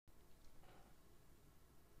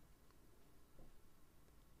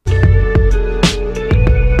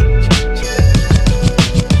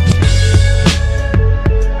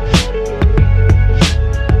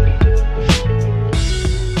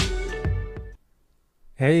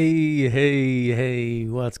Hey,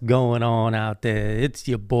 what's going on out there? It's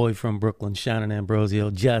your boy from Brooklyn, Shannon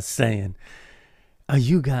Ambrosio, just saying. Are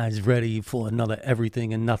you guys ready for another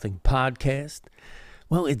Everything and Nothing podcast?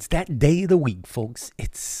 Well, it's that day of the week, folks.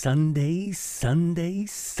 It's Sunday.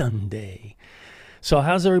 So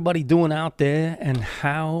how's everybody doing out there, and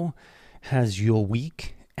how has your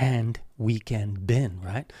week and weekend been,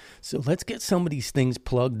 right? So let's get some of these things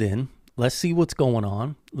plugged in. Let's see what's going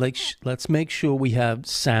on. Let's make sure we have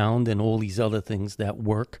sound and all these other things that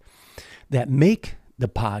work, that make the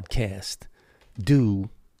podcast do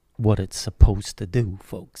what it's supposed to do,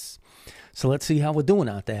 folks. So let's see how we're doing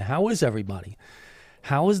out there. How is everybody?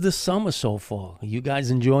 How is the summer so far? Are you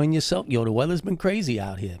guys enjoying yourself? Yo, the weather's been crazy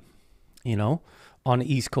out here, on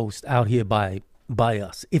the East Coast, out here by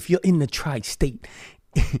us. If you're in the tri-state,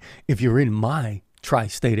 if you're in my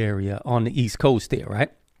tri-state area on the East Coast here,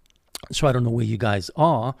 right? So I don't know where you guys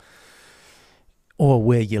are or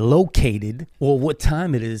where you're located or what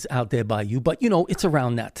time it is out there by you. But, it's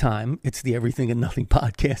around that time. It's the Everything and Nothing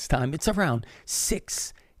podcast time. It's around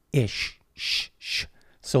 6-ish.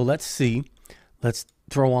 So let's see. Let's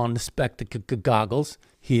throw on the spectacle goggles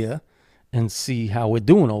here and see how we're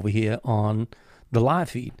doing over here on the live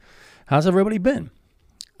feed. How's everybody been?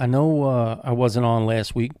 I know I wasn't on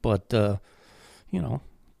last week, but,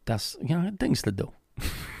 that's, I had things to do.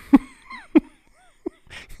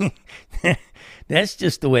 That's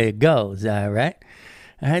just the way it goes, all right?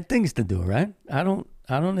 I had things to do, right? I don't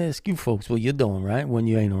ask you folks what you're doing, right, when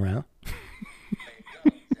you ain't around.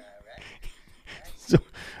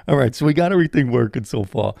 All right, so we got everything working so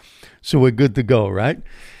far. So we're good to go, right?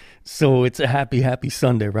 So it's a happy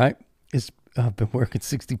Sunday, right? I've been working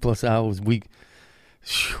 60 plus hours a week.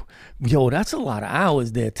 Yo, that's a lot of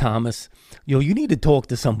hours there, Thomas. Yo, you need to talk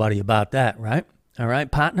to somebody about that, right? All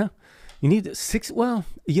right, partner? You need well,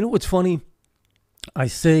 you know what's funny? I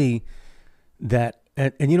say that,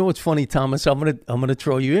 and you know what's funny, Thomas? I'm gonna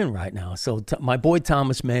throw you in right now. So my boy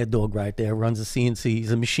Thomas Mad Dog right there runs a CNC.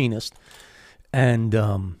 He's a machinist, and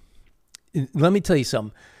let me tell you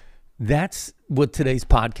something. That's what today's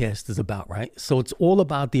podcast is about, right? So it's all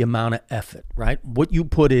about the amount of effort, right? What you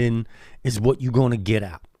put in is what you're going to get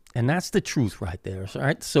out, and that's the truth right there, all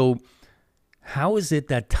right? So how is it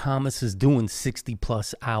that Thomas is doing 60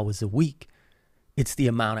 plus hours a week? It's the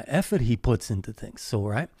amount of effort he puts into things. So,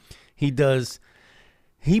 right? He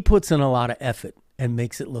puts in a lot of effort and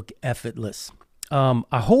makes it look effortless. I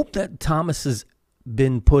hope that Thomas has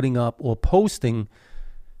been putting up or posting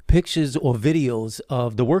pictures or videos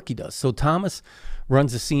of the work he does. So Thomas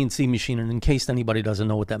runs a CNC machine, and in case anybody doesn't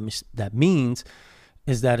know what that means,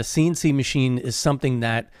 is that a CNC machine is something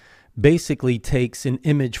that basically takes an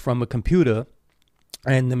image from a computer,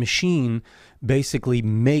 and the machine basically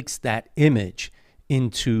makes that image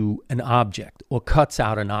into an object or cuts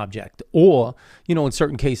out an object, or, in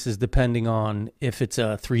certain cases, depending on if it's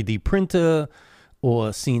a 3D printer or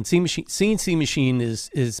a CNC machine. CNC machine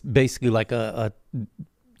is basically like a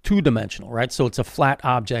two-dimensional, right? So it's a flat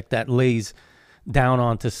object that lays down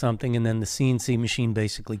onto something, and then the CNC machine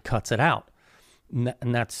basically cuts it out.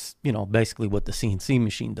 And that's, basically what the CNC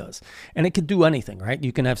machine does. And it can do anything, right?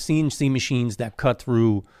 You can have CNC machines that cut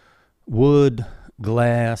through wood,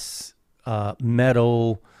 glass,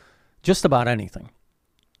 metal, just about anything.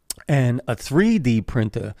 And a 3D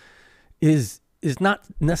printer is not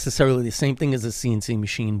necessarily the same thing as a CNC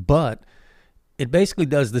machine, but it basically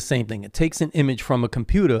does the same thing. It takes an image from a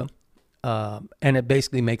computer, and it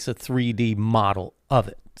basically makes a 3D model of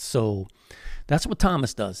it. So that's what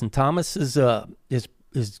Thomas does, and Thomas is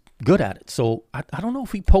good at it. So I don't know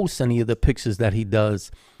if he posts any of the pictures that he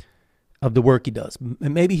does of the work he does.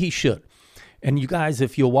 Maybe he should. And you guys,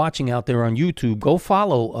 if you're watching out there on YouTube, go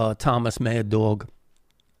follow Thomas Mad Dog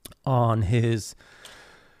on his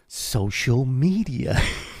social media.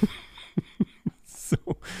 So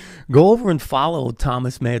go over and follow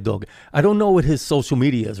Thomas Mad Dog. I don't know what his social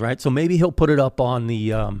media is, right? So maybe he'll put it up on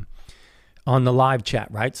the live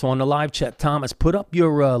chat, right? So on the live chat, Thomas, put up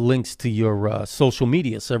your links to your social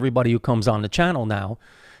media, so everybody who comes on the channel now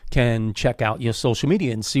can check out your social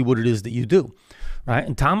media and see what it is that you do, right?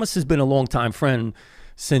 And Thomas has been a longtime friend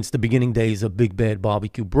since the beginning days of Big Bad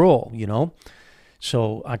Barbecue Brawl,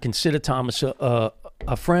 So I consider Thomas a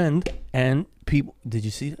friend, and people. Did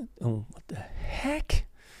you see that? Oh, what the heck?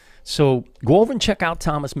 So go over and check out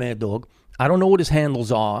Thomas Mad Dog. I don't know what his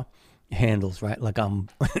handles are. Handles, right? Like I'm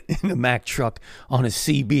in a Mack truck on a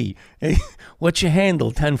CB. Hey, what's your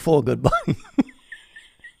handle? 10-4, goodbye.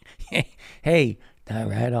 Hey,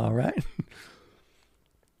 all right.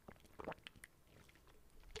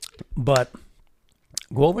 But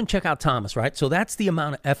go over and check out Thomas, right? So that's the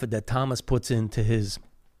amount of effort that Thomas puts into his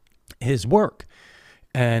his work.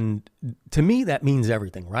 And to me, that means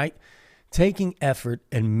everything, right? Taking effort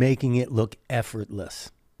and making it look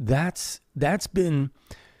effortless. That's been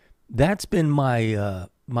my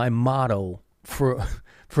my motto for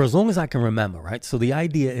for as long as I can remember, right? So the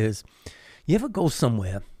idea is, you ever go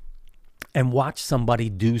somewhere and watch somebody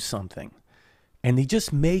do something and they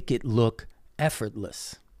just make it look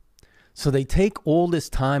effortless. So they take all this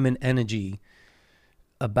time and energy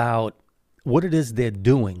about what it is they're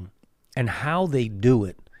doing and how they do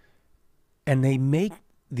it, and they make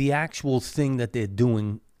the actual thing that they're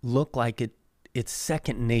doing look like it's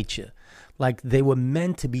second nature, like they were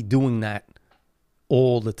meant to be doing that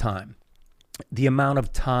all the time. The amount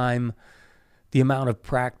of time, the amount of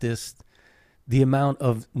practice, the amount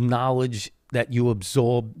of knowledge that you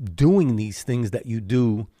absorb doing these things that you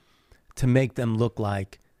do to make them look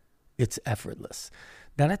like it's effortless.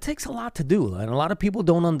 Now, that takes a lot to do, and a lot of people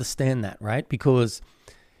don't understand that, right? Because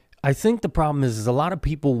I think the problem is a lot of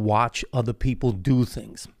people watch other people do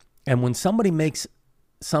things. And when somebody makes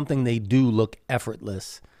something they do look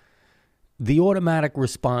effortless, the automatic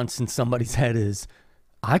response in somebody's head is,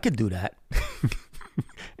 I could do that.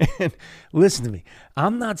 And listen to me.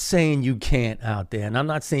 I'm not saying you can't out there, and I'm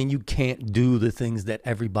not saying you can't do the things that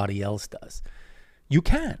everybody else does. You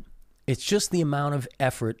can. It's just the amount of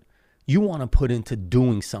effort you want to put into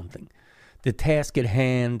doing something. The task at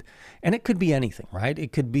hand, and it could be anything, right?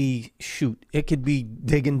 It could be, it could be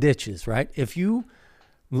digging ditches, right? If you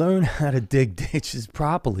learn how to dig ditches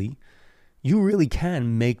properly, you really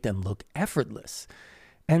can make them look effortless.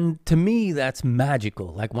 And to me, that's magical.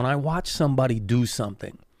 Like when I watch somebody do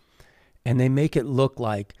something and they make it look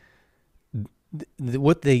like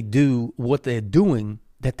what they do, what they're doing,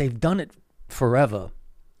 that they've done it forever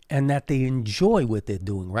and that they enjoy what they're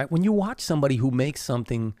doing, right? When you watch somebody who makes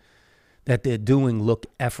something that they're doing look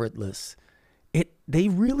effortless, they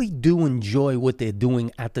really do enjoy what they're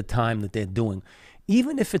doing at the time that they're doing.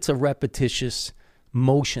 Even if it's a repetitious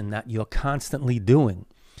motion that you're constantly doing,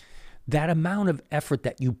 that amount of effort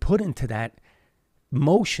that you put into that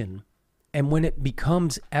motion, and when it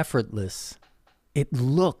becomes effortless, it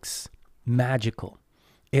looks magical.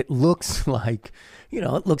 It looks like,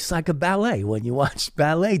 it looks like a ballet when you watch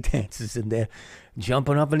ballet dances and they're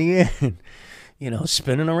jumping up in the air and,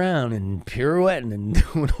 spinning around and pirouetting and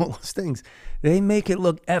doing all those things. They make it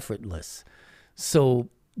look effortless. So,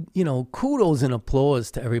 kudos and applause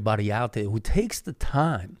to everybody out there who takes the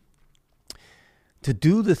time to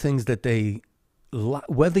do the things that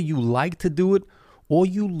whether you like to do it or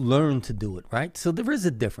you learn to do it, right? So there is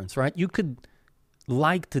a difference, right? You could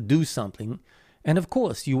like to do something, and of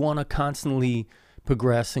course, you want to constantly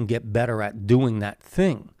progress and get better at doing that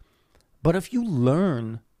thing. But if you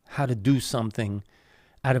learn how to do something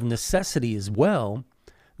out of necessity as well,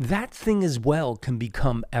 that thing as well can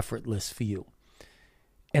become effortless for you.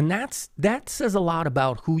 And that says a lot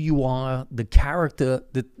about who you are, the character,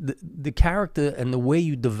 the character and the way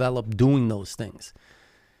you develop doing those things.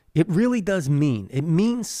 It really does mean. It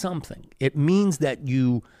means something. It means that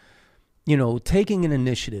taking an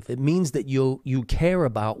initiative. It means that you care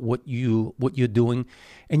about what you're doing,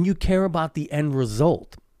 and you care about the end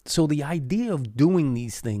result. So the idea of doing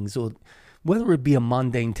these things, or whether it be a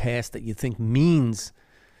mundane task that you think means,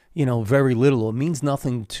 very little or means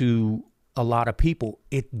nothing to a lot of people,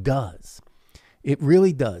 it does. It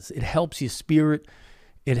really does. It helps your spirit.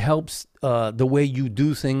 It helps the way you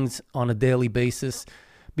do things on a daily basis,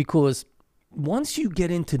 because once you get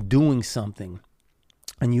into doing something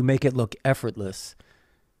and you make it look effortless,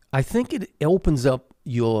 I think it opens up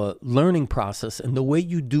your learning process and the way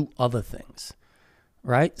you do other things,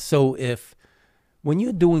 right? So when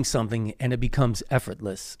you're doing something and it becomes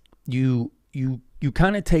effortless, you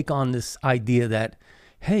kind of take on this idea that,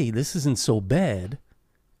 hey, this isn't so bad,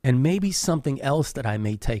 and maybe something else that I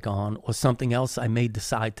may take on or something else I may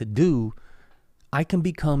decide to do, I can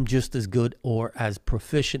become just as good or as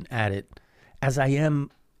proficient at it as I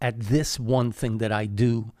am at this one thing that I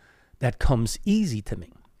do that comes easy to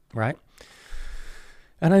me, right?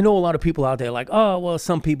 And I know a lot of people out there like, oh, well,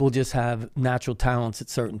 some people just have natural talents at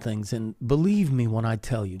certain things. And believe me when I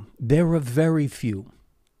tell you, there are very few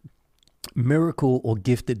miracle or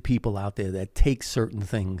gifted people out there that take certain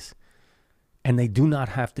things and they do not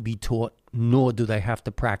have to be taught, nor do they have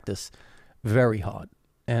to practice very hard.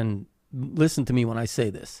 And listen to me when I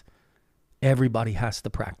say this. Everybody has to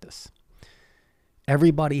practice.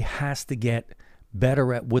 Everybody has to get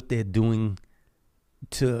better at what they're doing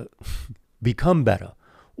to become better,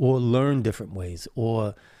 or learn different ways,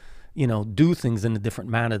 or do things in a different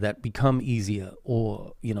manner that become easier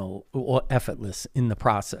or effortless in the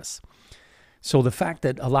process. So the fact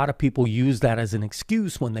that a lot of people use that as an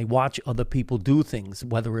excuse when they watch other people do things,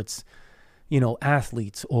 whether it's,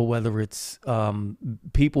 athletes, or whether it's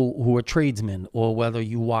people who are tradesmen, or whether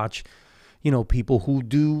you watch, people who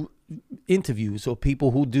do interviews, or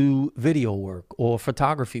people who do video work or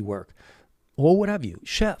photography work, or whatever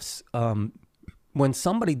chefs. When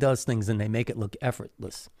somebody does things and they make it look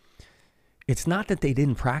effortless, it's not that they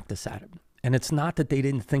didn't practice at it. And it's not that they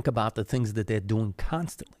didn't think about the things that they're doing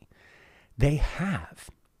constantly. They have.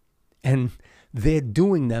 And they're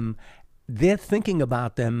doing them. They're thinking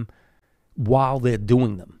about them while they're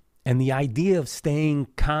doing them. And the idea of staying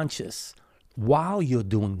conscious while you're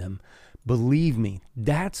doing them, believe me,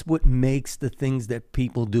 that's what makes the things that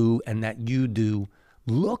people do and that you do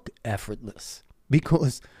look effortless,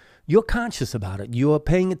 because you're conscious about it. You're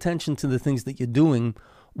paying attention to the things that you're doing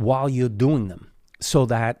while you're doing them, so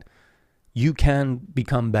that you can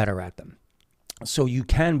become better at them. So you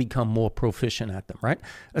can become more proficient at them, right?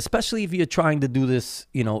 Especially if you're trying to do this,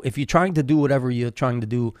 if you're trying to do whatever you're trying to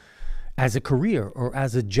do as a career or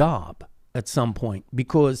as a job at some point.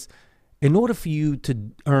 Because in order for you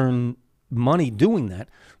to earn money doing that,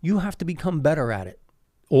 you have to become better at it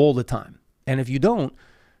all the time. And if you don't,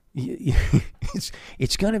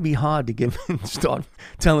 it's going to be hard to start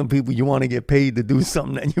telling people you want to get paid to do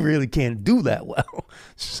something that you really can't do that well.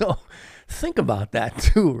 So think about that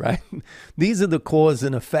too, right? These are the cause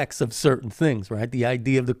and effects of certain things, right? The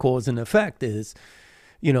idea of the cause and effect is,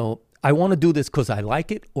 I want to do this because I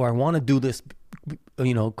like it, or I want to do this,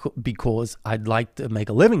 because I'd like to make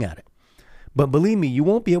a living at it. But believe me, you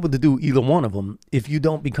won't be able to do either one of them if you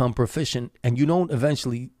don't become proficient and you don't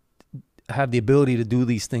eventually have the ability to do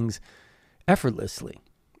these things effortlessly.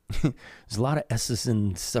 There's a lot of S's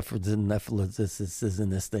and suffers and effortless's in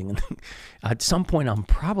this thing. And at some point, I'm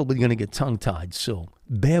probably going to get tongue-tied, so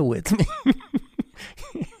bear with me.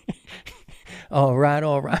 All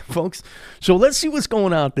right, folks. So let's see what's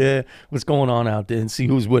going on out there, and see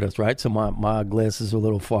who's with us, right? So my glasses are a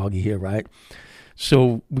little foggy here, right?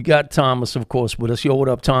 So we got Thomas, of course, with us. Yo, what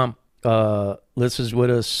up, Tom? Liz is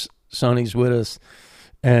with us. Sonny's with us.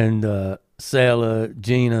 And Sailor,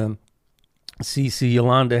 Gina, Cece,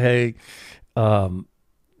 Yolanda, hey.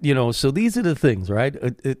 So these are the things, right?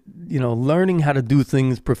 Learning how to do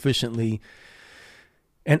things proficiently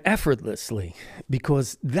and effortlessly,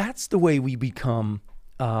 because that's the way we become,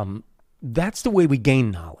 that's the way we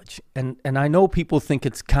gain knowledge. And I know people think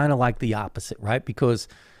it's kind of like the opposite, right? Because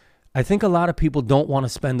I think a lot of people don't want to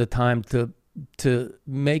spend the time to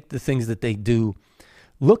make the things that they do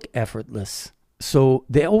look effortless. So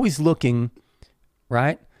they're always looking,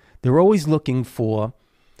 right? They're always looking for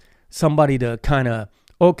somebody to kind of,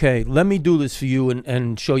 okay, let me do this for you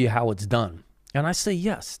and show you how it's done. And I say,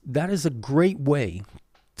 yes, that is a great way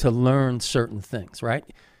to learn certain things, right?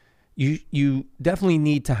 You definitely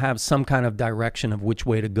need to have some kind of direction of which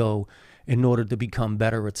way to go in order to become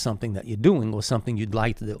better at something that you're doing or something you'd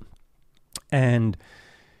like to do. And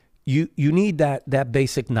you need that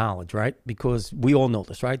basic knowledge, right? Because we all know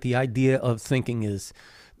this, right? The idea of thinking is,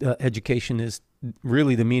 education is,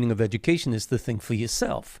 really the meaning of education is to think for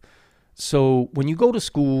yourself. So when you go to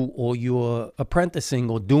school or you're apprenticing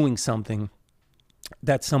or doing something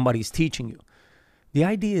that somebody's teaching you, the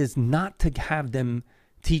idea is not to have them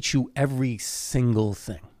teach you every single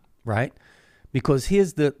thing, right? Because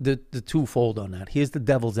here's the twofold on that. Here's the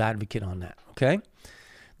devil's advocate on that, okay?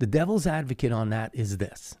 The devil's advocate on that is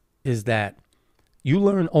this, is that you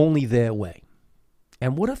learn only their way.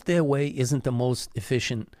 And what if their way isn't the most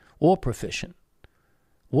efficient or proficient?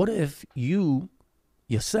 What if you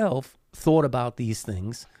yourself thought about these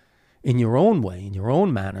things in your own way, in your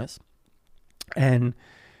own manners, and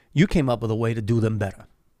you came up with a way to do them better,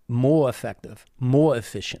 more effective, more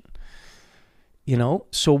efficient?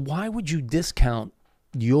 So why would you discount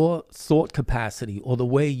your thought capacity or the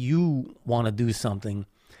way you want to do something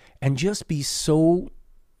and just be so,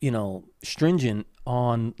 stringent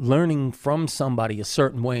on learning from somebody a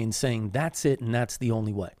certain way and saying that's it and that's the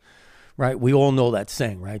only way, right? We all know that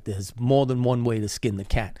saying, right? There's more than one way to skin the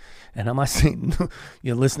cat. And I'm not saying,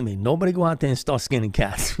 listen to me, nobody go out there and start skinning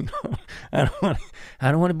cats. I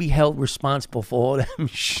don't want to be held responsible for all them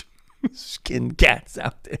skinned cats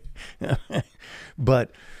out there.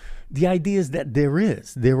 But the idea is that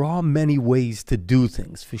there are many ways to do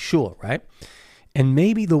things, for sure, right? And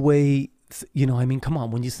maybe the way, come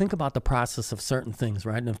on, when you think about the process of certain things,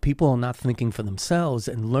 right? And if people are not thinking for themselves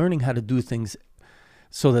and learning how to do things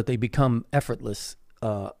so that they become effortless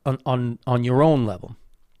on your own level,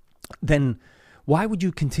 then why would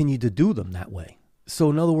you continue to do them that way? So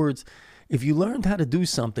in other words, if you learned how to do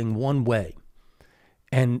something one way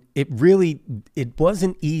and it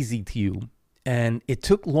wasn't easy to you, And it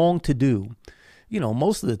took long to do.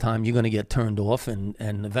 Most of the time you're going to get turned off and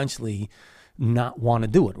eventually not want to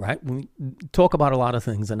do it, right? We talk about a lot of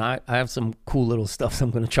things, and I have some cool little stuff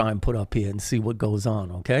I'm going to try and put up here and see what goes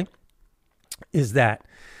on, okay? Is that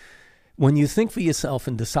when you think for yourself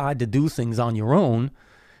and decide to do things on your own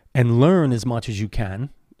and learn as much as you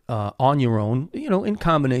can on your own, in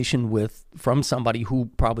combination with from somebody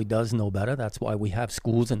who probably does know better. That's why we have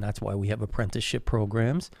schools and that's why we have apprenticeship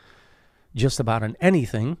programs just about on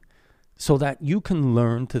anything, so that you can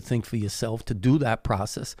learn to think for yourself, to do that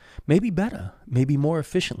process maybe better, maybe more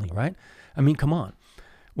efficiently, right? I mean, come on.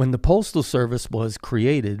 When the Postal Service was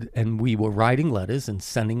created and we were writing letters and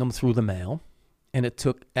sending them through the mail, and it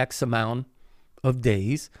took X amount of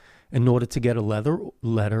days in order to get a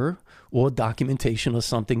letter or documentation or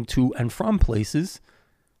something to and from places,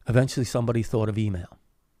 eventually somebody thought of email,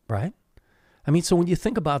 right? I mean, so when you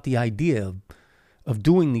think about the idea of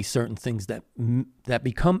doing these certain things that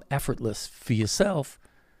become effortless for yourself,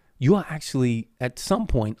 you are actually at some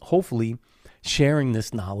point, hopefully, sharing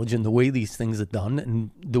this knowledge and the way these things are done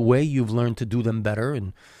and the way you've learned to do them better.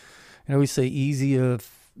 And I always say easier,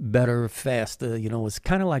 better, faster, is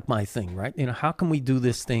kind of like my thing, right? How can we do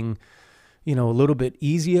this thing, a little bit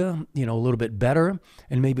easier, a little bit better,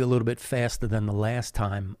 and maybe a little bit faster than the last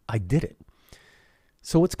time I did it?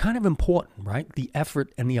 So it's kind of important, right? The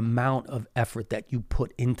effort and the amount of effort that you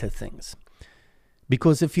put into things.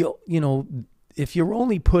 Because if you're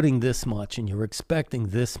only putting this much and you're expecting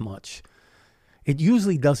this much, it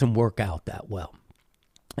usually doesn't work out that well.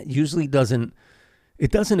 It usually doesn't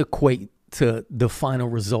equate to the final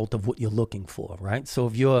result of what you're looking for, right? So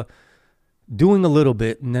if you're doing a little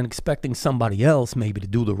bit and then expecting somebody else maybe to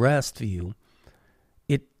do the rest for you,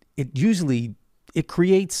 it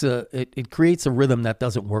creates a rhythm that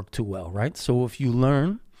doesn't work too well, right? So if you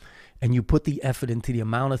learn and you put the effort into the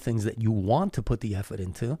amount of things that you want to put the effort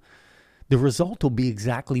into, the result will be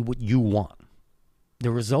exactly what you want.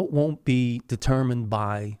 The result won't be determined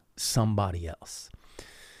by somebody else.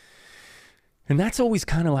 And that's always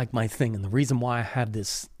kind of like my thing. And the reason why I have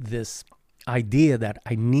this idea that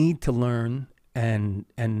I need to learn and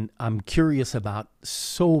I'm curious about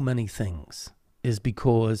so many things is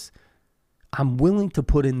because I'm willing to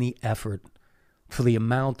put in the effort for the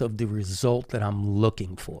amount of the result that I'm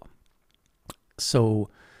looking for. So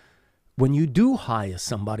when you do hire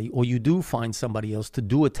somebody or you do find somebody else to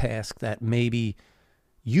do a task that maybe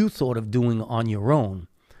you thought of doing on your own,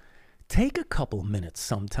 take a couple minutes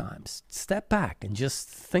sometimes, step back and just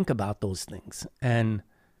think about those things. And,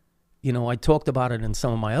 I talked about it in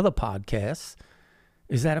some of my other podcasts,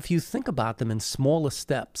 is that if you think about them in smaller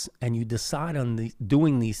steps and you decide on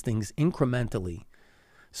doing these things incrementally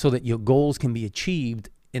so that your goals can be achieved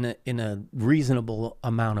in a reasonable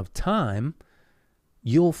amount of time,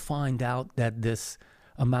 you'll find out that this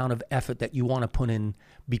amount of effort that you want to put in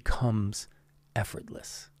becomes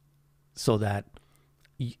effortless, so that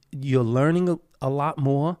you're learning a lot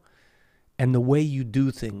more and the way you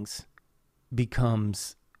do things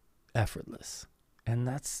becomes effortless. And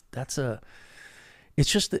it's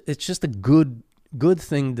just a good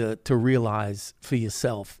thing to realize for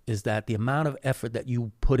yourself, is that the amount of effort that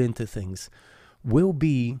you put into things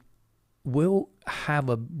will have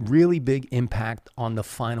a really big impact on the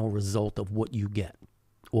final result of what you get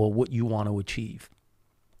or what you want to achieve.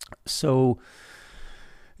 So,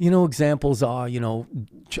 examples are,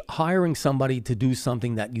 hiring somebody to do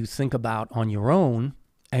something that you think about on your own,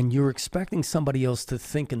 and you're expecting somebody else to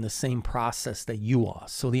think in the same process that you are.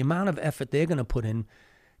 So the amount of effort they're going to put in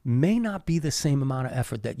may not be the same amount of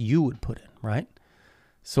effort that you would put in, right?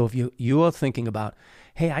 So if you're thinking about,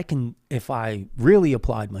 hey, if I really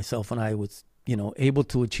applied myself and I was, able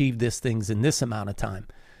to achieve these things in this amount of time,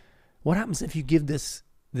 what happens if you give this,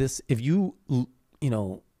 if you,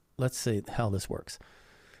 let's say how this works.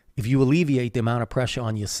 If you alleviate the amount of pressure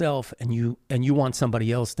on yourself and you want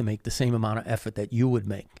somebody else to make the same amount of effort that you would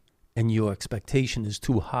make, and your expectation is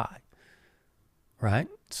too high, right?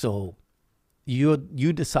 So you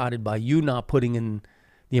decided by you not putting in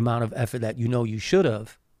the amount of effort that you should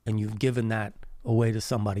have, and you've given that away to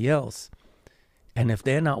somebody else. And if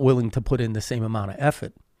they're not willing to put in the same amount of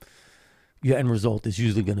effort, your end result is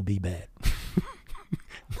usually going to be bad.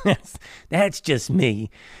 That's just me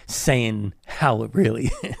saying how it really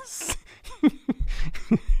is.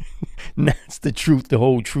 That's the truth, the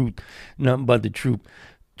whole truth, nothing but the truth.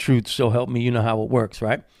 Truth, so help me, you know how it works,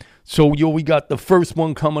 right? So, we got the first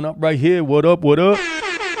one coming up right here. What up, what up?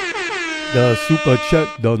 The super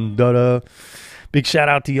chat, dun da da. Big shout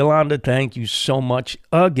out to Yolanda. Thank you so much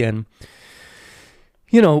again.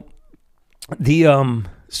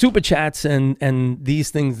 super chats and these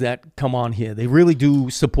things that come on here, they really do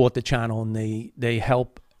support the channel, and they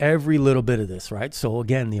help every little bit of this, right? So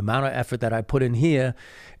again, the amount of effort that I put in here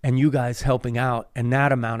and you guys helping out, and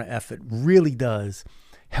that amount of effort really does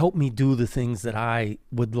help me do the things that I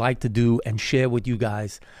would like to do and share with you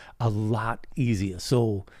guys a lot easier.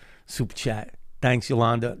 So super chat. Thanks,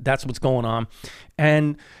 Yolanda. That's what's going on.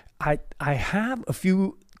 And I have a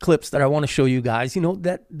few clips that I want to show you guys,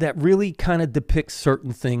 that really kind of depicts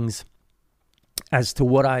certain things as to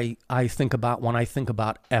what I think about when I think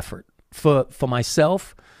about effort for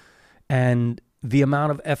myself, and the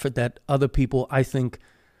amount of effort that other people, I think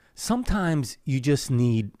sometimes you just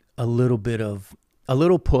need a little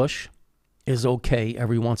push is okay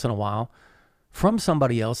every once in a while from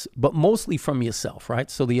somebody else, but mostly from yourself,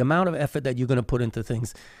 right? So the amount of effort that you're going to put into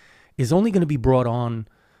things is only going to be brought on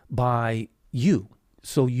by you.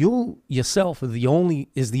 So you yourself is the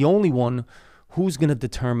only one who's going to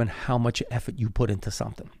determine how much effort you put into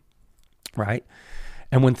something, right?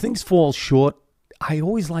 And when things fall short, I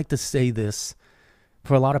always like to say this,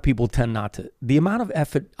 for a lot of people tend not to. The amount of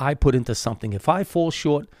effort I put into something, if I fall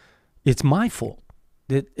short, it's my fault.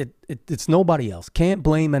 It's nobody else. Can't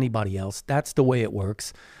blame anybody else. That's the way it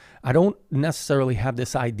works. I don't necessarily have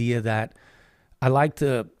this idea that I like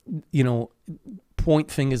to,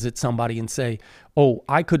 point fingers at somebody and say, oh,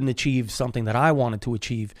 I couldn't achieve something that I wanted to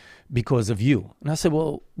achieve because of you. And I said,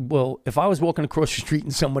 well, if I was walking across the street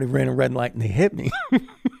and somebody ran a red light and they hit me,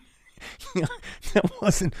 that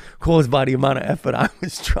wasn't caused by the amount of effort I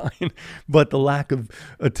was trying, but the lack of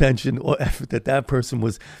attention or effort that person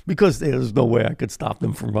was, because there's no way I could stop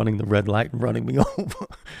them from running the red light and running me over.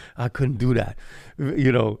 I couldn't do that.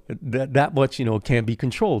 That much, can't be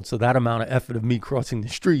controlled. So that amount of effort of me crossing the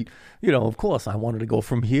street, of course I wanted to go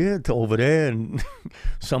from here to over there, and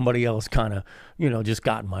somebody else kind of, just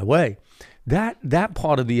got in my way. That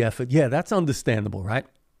part of the effort, yeah, that's understandable, right?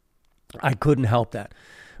 I couldn't help that.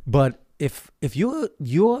 But if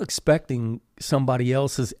you're expecting somebody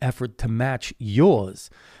else's effort to match yours,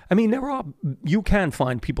 I mean, you can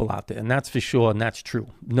find people out there, and that's for sure, and that's true.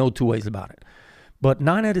 No two ways about it. But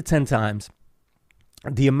 9 out of 10 times,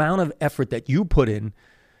 the amount of effort that you put in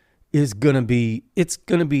is going to be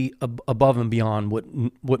above and beyond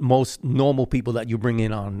what most normal people that you bring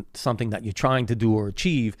in on something that you're trying to do or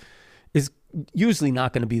achieve is usually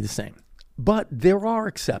not going to be the same. But there are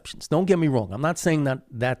exceptions. Don't get me wrong. I'm not saying that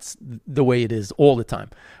that's the way it is all the time.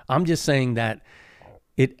 I'm just saying that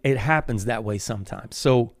it happens that way sometimes.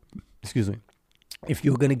 So, excuse me, if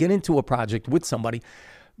you're going to get into a project with somebody,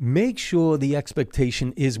 make sure the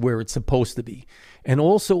expectation is where it's supposed to be. And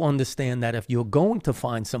also understand that if you're going to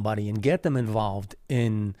find somebody and get them involved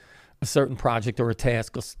in a certain project or a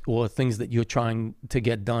task or things that you're trying to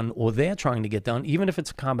get done or they're trying to get done, even if it's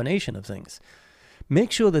a combination of things,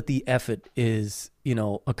 make sure that the effort is,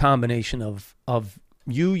 a combination of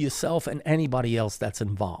you, yourself, and anybody else that's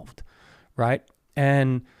involved, right?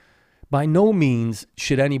 And by no means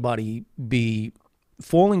should anybody be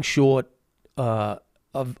falling short of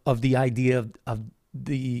the idea of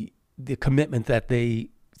the commitment that they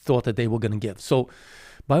thought that they were going to give. So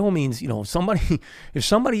by all means, if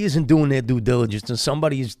somebody isn't doing their due diligence and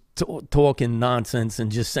somebody is talking nonsense and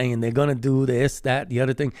just saying they're going to do this, that, the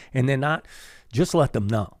other thing, and they're not, just let them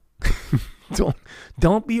know.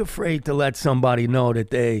 Don't be afraid to let somebody know that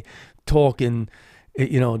they're talking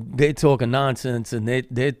nonsense, and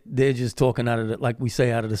they're just talking out of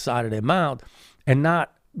out of the side of their mouth and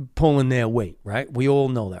not pulling their weight, right? We all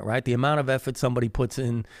know that, right? The amount of effort somebody puts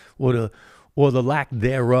in or the lack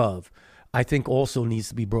thereof, I think also needs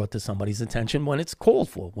to be brought to somebody's attention when it's called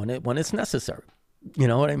for, when it's necessary. You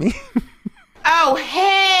know what I mean? Oh,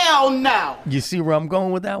 hell no. You see where I'm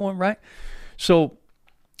going with that one, right? So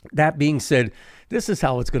that being said, this is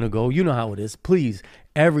how it's going to go. You know how it is. Please,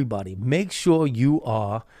 everybody, make sure you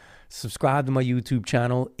are subscribed to my YouTube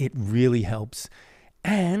channel. It really helps.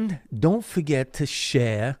 And don't forget to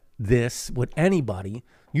share this with anybody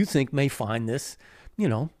you think may find this,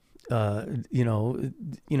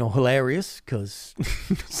 hilarious, because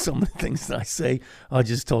some of the things that I say are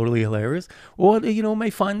just totally hilarious, or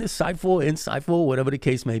may find this insightful, whatever the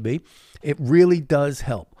case may be. It really does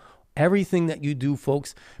help. Everything that you do,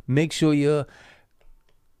 folks, make sure you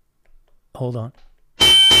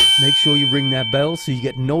make sure you ring that bell so you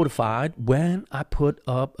get notified when I put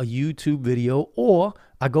up a YouTube video or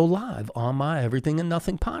I go live on my Everything and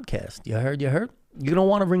Nothing podcast. You heard? You're going to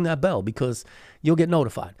want to ring that bell because you'll get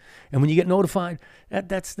notified. And when you get notified,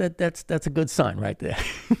 that's a good sign right there.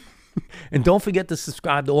 And don't forget to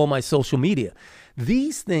subscribe to all my social media.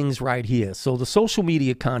 These things right here. So the social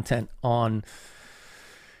media content on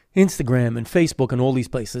Instagram and Facebook and all these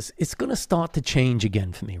places, it's going to start to change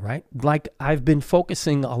again for me, right? Like I've been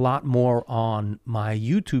focusing a lot more on my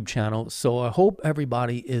YouTube channel. So I hope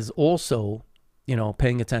everybody is also,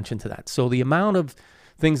 paying attention to that. So the amount of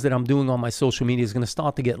things that I'm doing on my social media is going to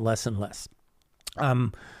start to get less and less.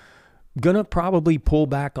 I'm going to probably pull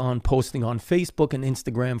back on posting on Facebook and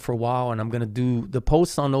Instagram for a while. And I'm going to do the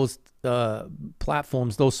posts on those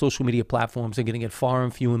platforms, those social media platforms are going to get far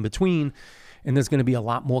and few in between. And there's going to be a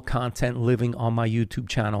lot more content living on my YouTube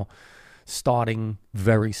channel starting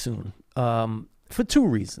very soon for two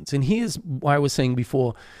reasons. And here's why I was saying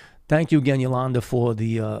before, thank you again, Yolanda, for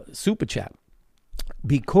the super chat.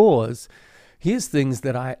 Because here's things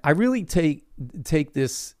that I really take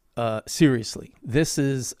this seriously. This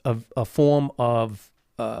is a form of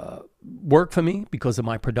work for me because of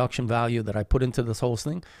my production value that I put into this whole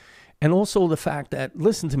thing. And also the fact that,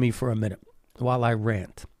 listen to me for a minute while I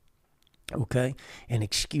rant. Okay, and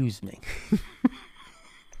excuse me.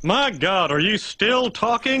 My God, are you still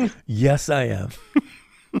talking? Yes, I am.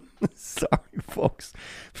 Sorry, folks.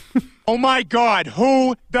 Oh my God,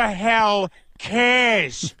 who the hell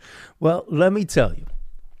cares? Well, let me tell you.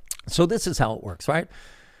 So this is how it works, right?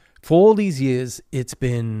 For all these years, it's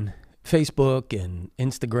been Facebook and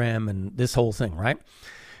Instagram and this whole thing, right?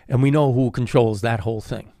 And we know who controls that whole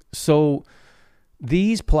thing. So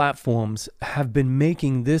these platforms have been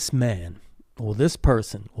making this man or this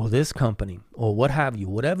person or this company or what have you,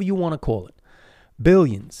 whatever you want to call it,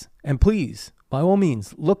 billions. And please, by all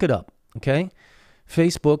means, look it up, okay?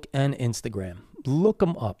 Facebook and Instagram. Look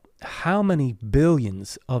them up. How many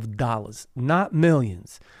billions of dollars, not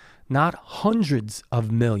millions, not hundreds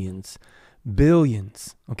of millions,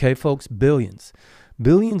 billions, okay, folks, billions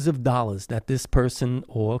of dollars that this person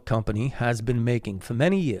or company has been making for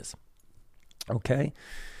many years. Okay.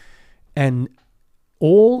 And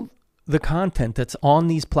all the content that's on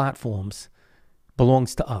these platforms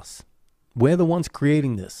belongs to us. We're the ones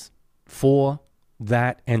creating this for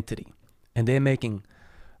that entity. And they're making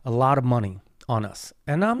a lot of money on us.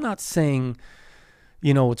 And I'm not saying,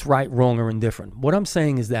 it's right, wrong, or indifferent. What I'm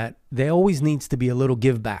saying is that there always needs to be a little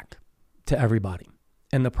give back to everybody.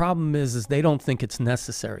 And the problem is they don't think it's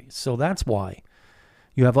necessary. So that's why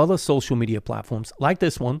you have other social media platforms like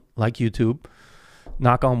this one, like YouTube,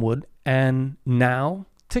 knock on wood, and now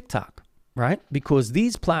TikTok, right? Because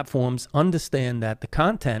these platforms understand that the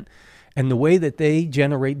content and the way that they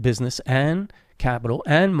generate business and capital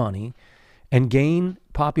and money and gain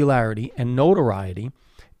popularity and notoriety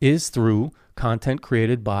is through content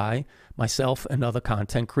created by myself and other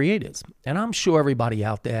content creators. And I'm sure everybody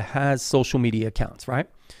out there has social media accounts, right?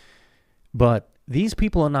 But these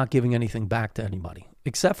people are not giving anything back to anybody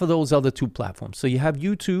except for those other two platforms. So you have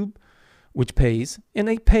YouTube, which pays, and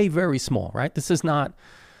they pay very small, right? This is not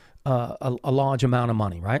a large amount of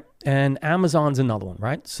money, right? And Amazon's another one,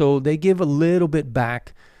 right? So they give a little bit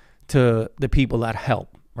back to the people that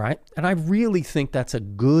help, right? And I really think that's a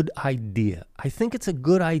good idea. I think it's a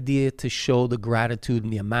good idea to show the gratitude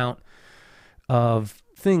and the amount of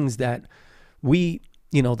things that we,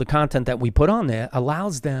 the content that we put on there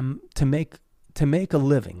allows them to make a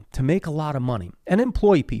living, to make a lot of money and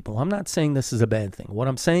employ people. I'm not saying this is a bad thing. What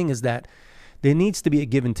I'm saying is that there needs to be a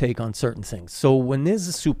give and take on certain things. So when there's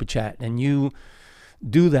a super chat and you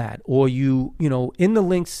do that, or you in the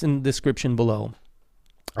links in the description below,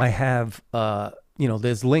 I have,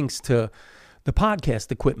 there's links to the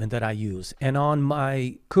podcast equipment that I use. And on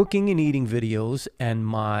my cooking and eating videos and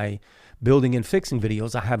my building and fixing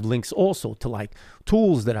videos, I have links also to like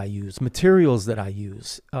tools that I use, materials that I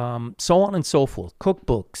use, so on and so forth,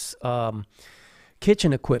 cookbooks,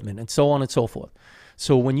 kitchen equipment, and so on and so forth.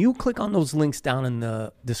 So when you click on those links down in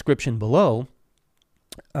the description below,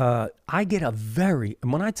 I get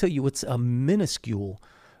and when I tell you it's a minuscule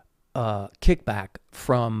kickback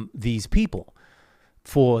from these people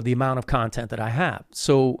for the amount of content that I have.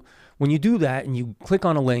 So when you do that and you click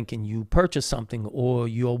on a link and you purchase something, or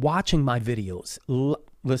you're watching my videos,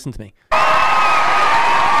 listen to me.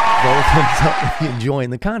 Roll thumbs up if you're enjoying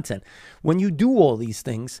the content. When you do all these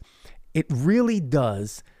things, it really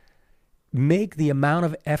does make the amount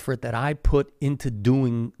of effort that I put into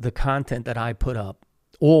doing the content that I put up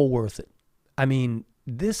all worth it. I mean,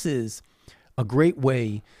 this is a great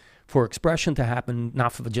way for expression to happen,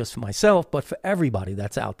 not just for myself, but for everybody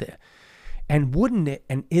that's out there. And wouldn't it,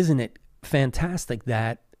 and isn't it fantastic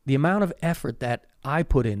that the amount of effort that I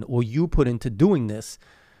put in or you put into doing this,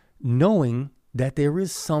 knowing that there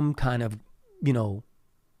is some kind of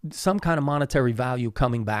monetary value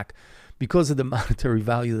coming back because of the monetary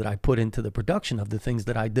value that I put into the production of the things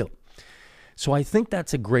that I do. So I think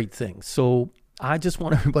that's a great thing. So I just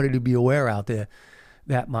want everybody to be aware out there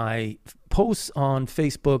that my posts on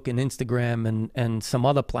Facebook and Instagram and some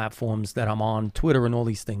other platforms that I'm on, Twitter and all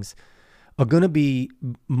these things, are going to be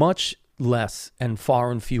much less and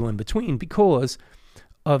far and few in between because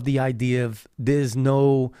of the idea of there's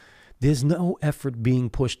no effort being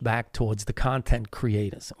pushed back towards the content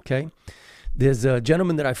creators, okay? There's a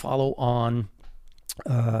gentleman that I follow on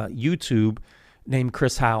YouTube named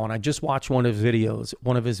Chris Howe, and I just watched one of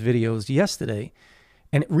his videos yesterday,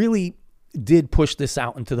 and it really did push this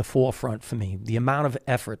out into the forefront for me, the amount of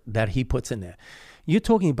effort that he puts in there. You're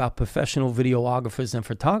talking about professional videographers and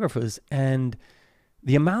photographers, and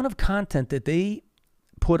the amount of content that they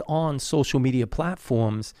put on social media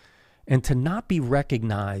platforms, and to not be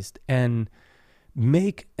recognized and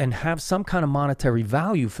make and have some kind of monetary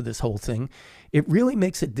value for this whole thing, it really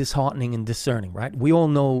makes it disheartening and discerning, right? We all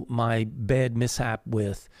know my bad mishap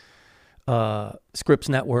with Scripps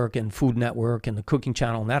Network and Food Network and the Cooking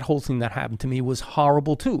Channel, and that whole thing that happened to me was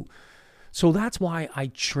horrible too. So that's why I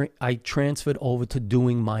transferred over to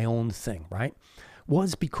doing my own thing, right?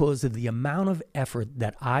 Was because of the amount of effort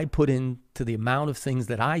that I put into the amount of things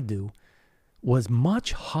that I do was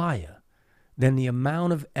much higher than the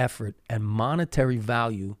amount of effort and monetary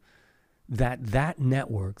value that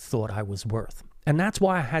network thought I was worth. And that's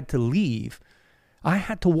why I had to leave. I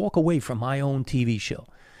had to walk away from my own TV show.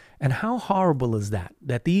 And how horrible is that?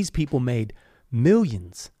 That these people made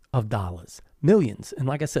millions of dollars, millions. And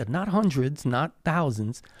like I said, not hundreds, not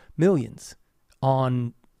thousands, millions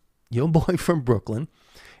on Your Boy from Brooklyn.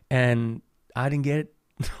 And I didn't get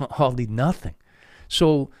hardly nothing.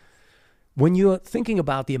 So when you're thinking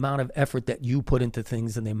about the amount of effort that you put into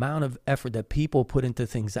things and the amount of effort that people put into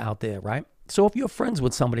things out there, right? So if you're friends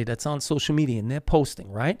with somebody that's on social media and they're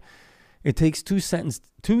posting, right? It takes 2 seconds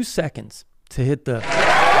to hit the...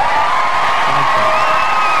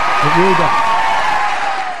 It really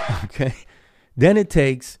does. Okay? Then it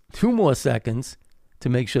takes 2 more seconds to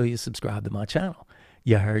make sure you subscribe to my channel.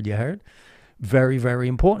 You heard? Very, very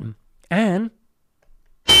important. And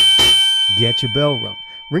get your bell rung.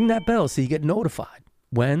 Ring that bell so you get notified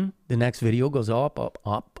when the next video goes up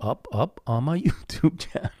on my YouTube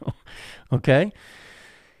channel. Okay?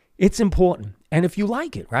 It's important. And if you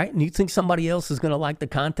like it, right, and you think somebody else is going to like the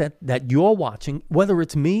content that you're watching, whether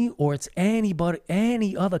it's me or it's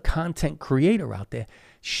any other content creator out there,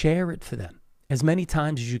 share it for them as many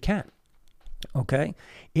times as you can. Okay?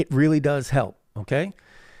 It really does help. Okay?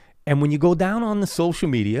 And when you go down on the social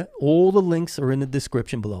media, all the links are in the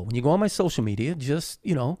description below. When you go on my social media, just,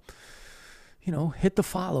 hit the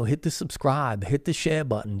follow, hit the subscribe, hit the share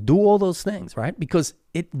button, do all those things, right? Because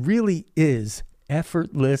it really is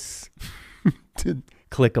effortless to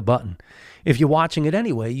click a button. If you're watching it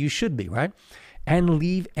anyway, you should be, right? And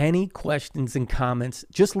leave any questions and comments,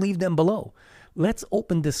 just leave them below. Let's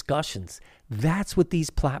open discussions. That's what these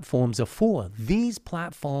platforms are for. These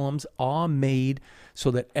platforms are made so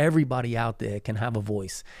that everybody out there can have a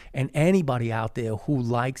voice. And anybody out there who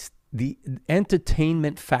likes the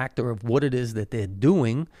entertainment factor of what it is that they're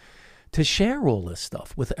doing, to share all this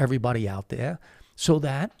stuff with everybody out there so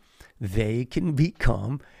that they can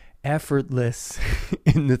become effortless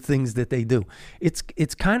in the things that they do. It's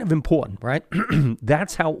kind of important, right?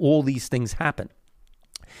 That's how all these things happen.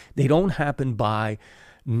 They don't happen by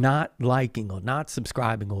not liking or not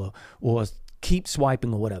subscribing or keep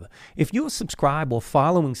swiping or whatever. If you're subscribed or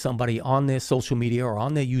following somebody on their social media or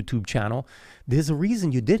on their YouTube channel, there's a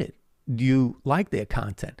reason you did it. You like their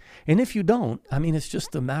content. And if you don't, I mean, it's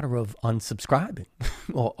just a matter of unsubscribing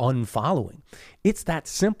or unfollowing. It's that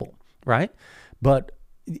simple, right? But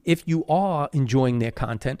if you are enjoying their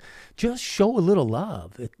content, just show a little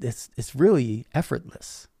love. It's really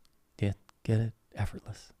effortless. Yeah, get it?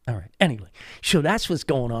 Effortless. All right. Anyway, so that's what's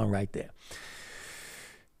going on right there.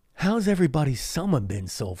 How's everybody's summer been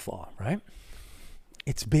so far, right?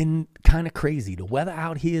 It's been kind of crazy. The weather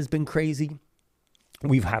out here has been crazy.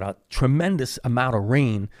 We've had a tremendous amount of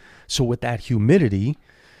rain. So with that humidity,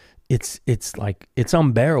 it's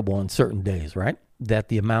unbearable on certain days, right? That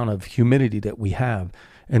the amount of humidity that we have.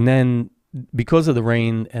 And then because of the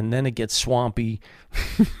rain, and then it gets swampy,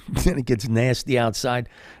 then it gets nasty outside.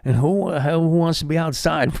 And who wants to be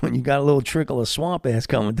outside when you got a little trickle of swamp ass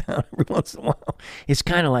coming down every once in a while? It's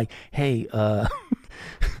kind of like, hey,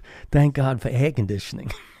 thank God for air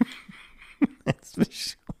conditioning. That's for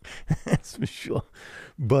sure. That's for sure.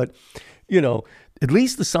 But, at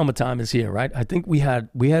least the summertime is here, right? I think we had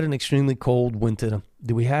an extremely cold winter.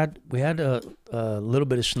 We had a little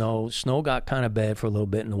bit of snow. Snow got kind of bad for a little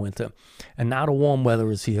bit in the winter. And now the warm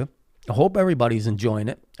weather is here. I hope everybody's enjoying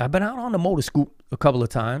it. I've been out on the motor scoop a couple of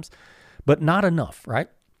times, but not enough, right?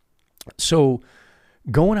 So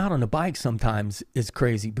going out on the bike sometimes is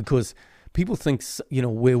crazy because people think,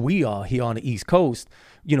 where we are here on the East Coast,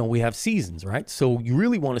 we have seasons, right? So you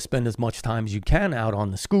really want to spend as much time as you can out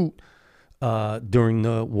on the scoot during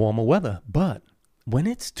the warmer weather. But when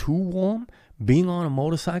it's too warm, being on a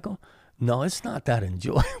motorcycle, no, it's not that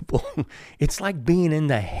enjoyable. It's like being in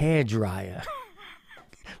the hairdryer.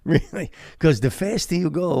 Really, because the faster you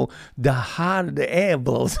go, the hotter the air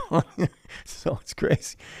blows on you. So it's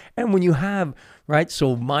crazy. And when you have, right,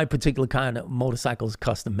 so my particular kind of motorcycle is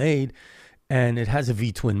custom made and it has a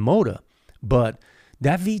V-twin motor, but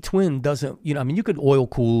that V-twin doesn't, you could oil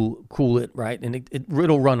cool it, right? And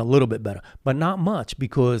it'll run a little bit better, but not much,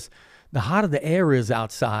 because the hotter the air is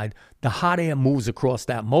outside, the hot air moves across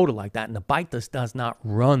that motor like that, and the bike just does not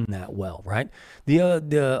run that well, right? The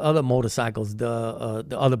other motorcycles, the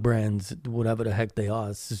other brands, whatever the heck they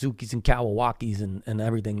are, Suzuki's and Kawasaki's and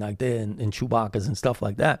everything like that, and Chewbacca's and stuff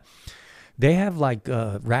like that, they have like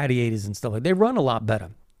radiators and stuff like that. They run a lot better.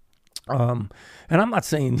 And I'm not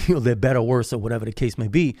saying they're better or worse or whatever the case may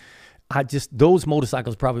be. Those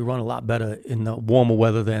motorcycles probably run a lot better in the warmer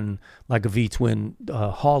weather than like a V-twin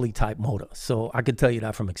Harley type motor. So I could tell you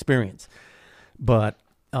that from experience. But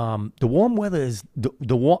the warm weather is,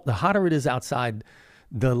 the hotter it is outside,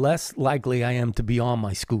 the less likely I am to be on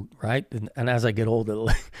my scoot, right? And as I get older,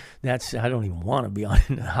 I don't even want to be on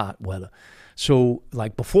in the hot weather. So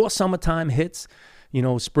like before summertime hits,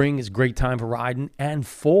 spring is a great time for riding, and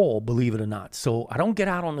fall, believe it or not. So I don't get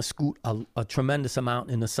out on the scoot a tremendous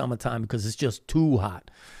amount in the summertime because it's just too hot.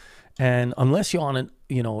 And unless you're on an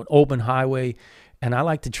open highway, and I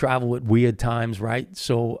like to travel at weird times, right?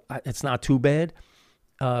 So it's not too bad.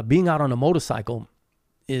 Being out on a motorcycle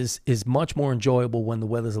is much more enjoyable when the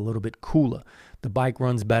weather's a little bit cooler. The bike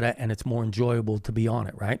runs better and it's more enjoyable to be on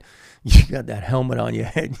it, right? You got that helmet on your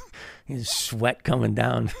head, sweat coming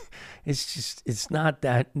down. It's not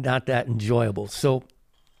that enjoyable. So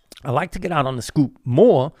I like to get out on the scoot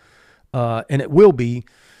more, and it will be,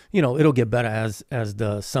 it'll get better as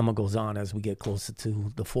the summer goes on. As we get closer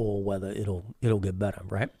to the fall weather, it'll get better,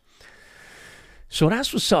 right? So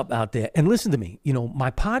that's what's up out there. And listen to me, my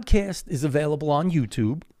podcast is available on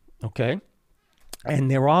YouTube, okay?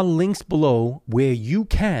 And there are links below where you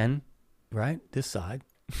can, right, this side,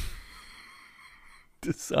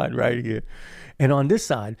 this side right here. And on this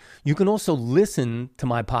side, you can also listen to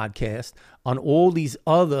my podcast on all these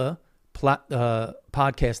other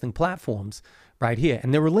podcasting platforms right here.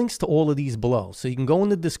 And there are links to all of these below. So you can go in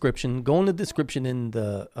the description in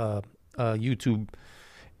the YouTube,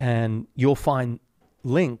 and you'll find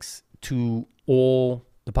links to all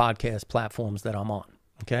the podcast platforms that I'm on.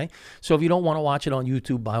 Okay, so if you don't want to watch it on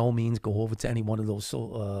YouTube, by all means, go over to any one of those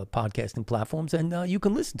podcasting platforms and you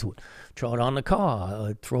can listen to it. Throw it on the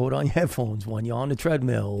car, throw it on your headphones when you're on the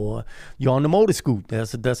treadmill or you're on the motor scoot.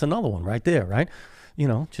 That's another one right there, right?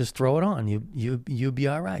 Just throw it on. You'll be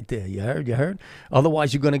all right there. You heard?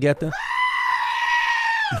 Otherwise, you're going to get the...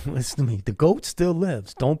 Listen to me. The goat still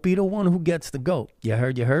lives. Don't be the one who gets the goat. You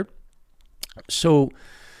heard? So...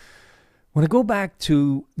 when I go back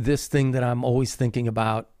to this thing that I'm always thinking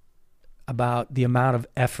about the amount of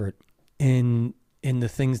effort in the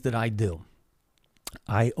things that I do,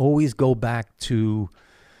 I always go back to,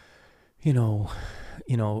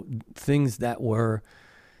 things that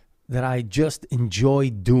I just enjoy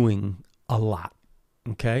doing a lot.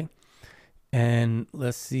 Okay. And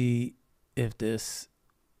let's see if this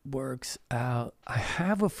works out. I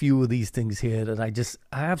have a few of these things here that I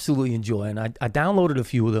absolutely enjoy. And I downloaded a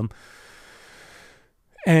few of them.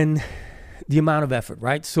 And the amount of effort,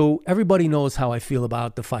 right? So everybody knows how I feel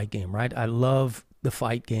about the fight game, right? I love the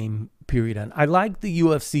fight game, period. And I like the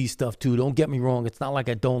UFC stuff too. Don't get me wrong. It's not like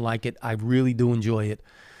I don't like it. I really do enjoy it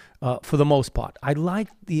for the most part. I like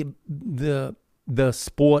the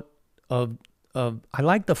sport of I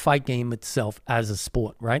like the fight game itself as a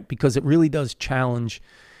sport, right? Because it really does challenge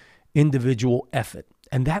individual effort.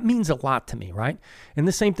 And that means a lot to me, right? And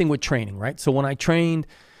the same thing with training, right? So when I trained,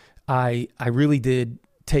 I really did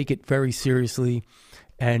take it very seriously,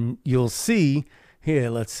 and you'll see here.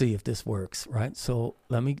 Let's see if this works, right? So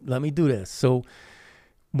let me do this. So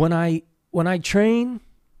when I train,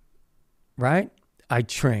 right? I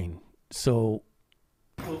train. So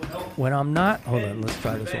when I'm not, hold on, let's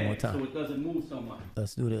try this one more time. So it doesn't move so much.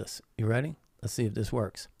 Let's do this. You ready? Let's see if this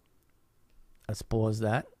works. Let's pause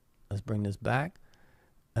that. Let's bring this back,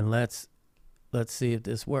 and let's see if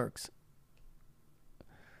this works.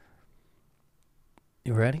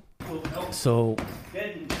 You ready? So,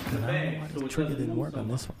 the trigger didn't work on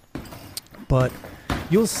this one. But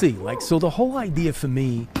you'll see, so the whole idea for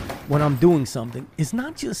me when I'm doing something is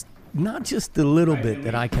not just not just the little bit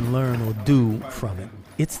that I can learn or do from it.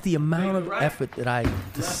 It's the amount of effort that I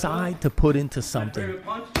decide to put into something,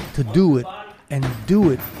 to do it, and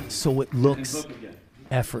do it so it looks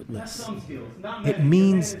effortless. It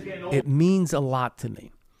means a lot to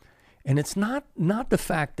me. And it's not the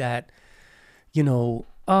fact that,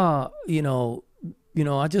 I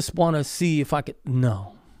just want to see if I could.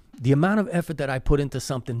 No. The amount of effort that I put into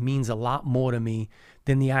something means a lot more to me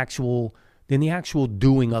than the actual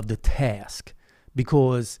doing of the task,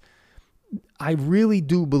 because I really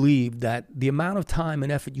do believe that the amount of time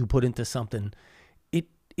and effort you put into something,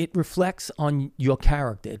 it reflects on your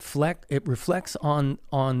character. It reflects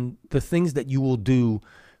on the things that you will do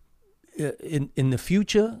in the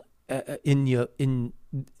future.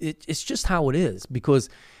 It's just how it is. Because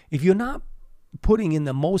if you're not putting in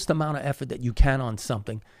the most amount of effort that you can on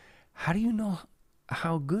something, how do you know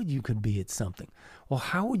how good you could be at something? Well,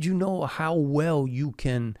 how would you know how well you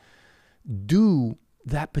can do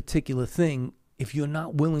that particular thing if you're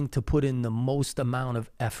not willing to put in the most amount of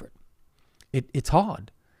effort? It's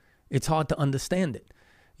hard. It's hard to understand it,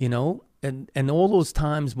 and all those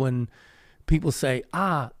times when people say,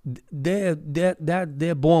 they're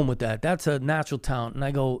born with that. That's a natural talent. And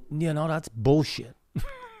I go, that's bullshit.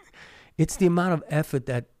 It's the amount of effort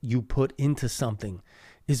that you put into something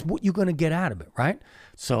is what you're going to get out of it, right?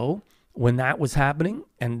 So when that was happening,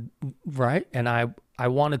 and I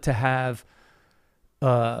wanted to have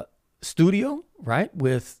a studio, right,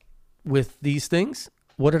 with these things,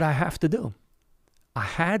 what did I have to do? I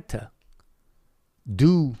had to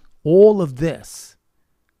do all of this.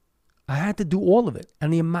 I had to do all of it.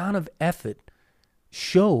 And the amount of effort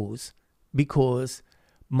shows, because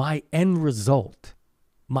my end result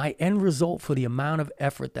for the amount of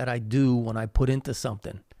effort that I do when I put into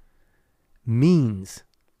something means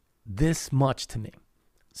this much to me.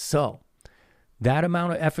 So that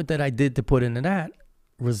amount of effort that I did to put into that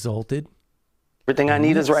resulted. Everything I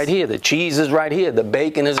need is right here. The cheese is right here. The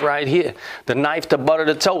bacon is right here. The knife to butter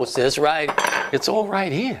the toast is right. It's all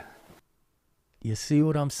right here. You see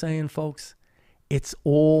what I'm saying, folks? It's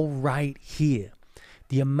all right here.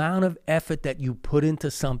 The amount of effort that you put into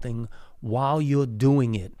something while you're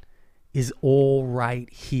doing it is all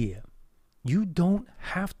right here. You don't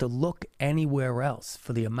have to look anywhere else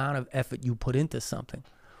for the amount of effort you put into something.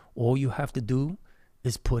 All you have to do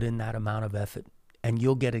is put in that amount of effort, and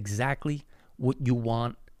you'll get exactly what you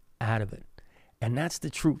want out of it. And that's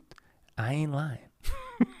the truth. I ain't lying.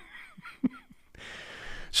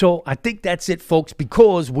 So I think that's it, folks,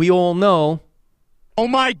 because we all know. Oh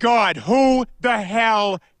my God, who the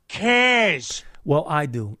hell cares? Well, I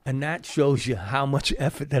do. And that shows you how much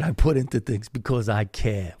effort that I put into things, because I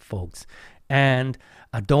care, folks. And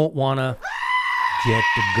I don't want to get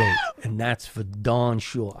the goat. And that's for darn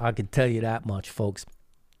sure. I can tell you that much, folks.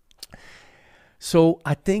 So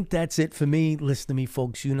I think that's it for me. Listen to me,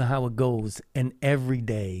 folks. You know how it goes. And every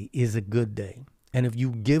day is a good day. And if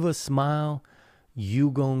you give a smile, you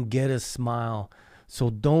gonna get a smile. So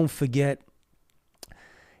don't forget,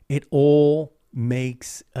 it all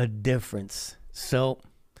makes a difference. So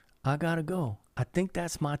I gotta go. I think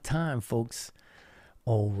that's my time, folks.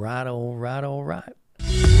 All right, all right, all right.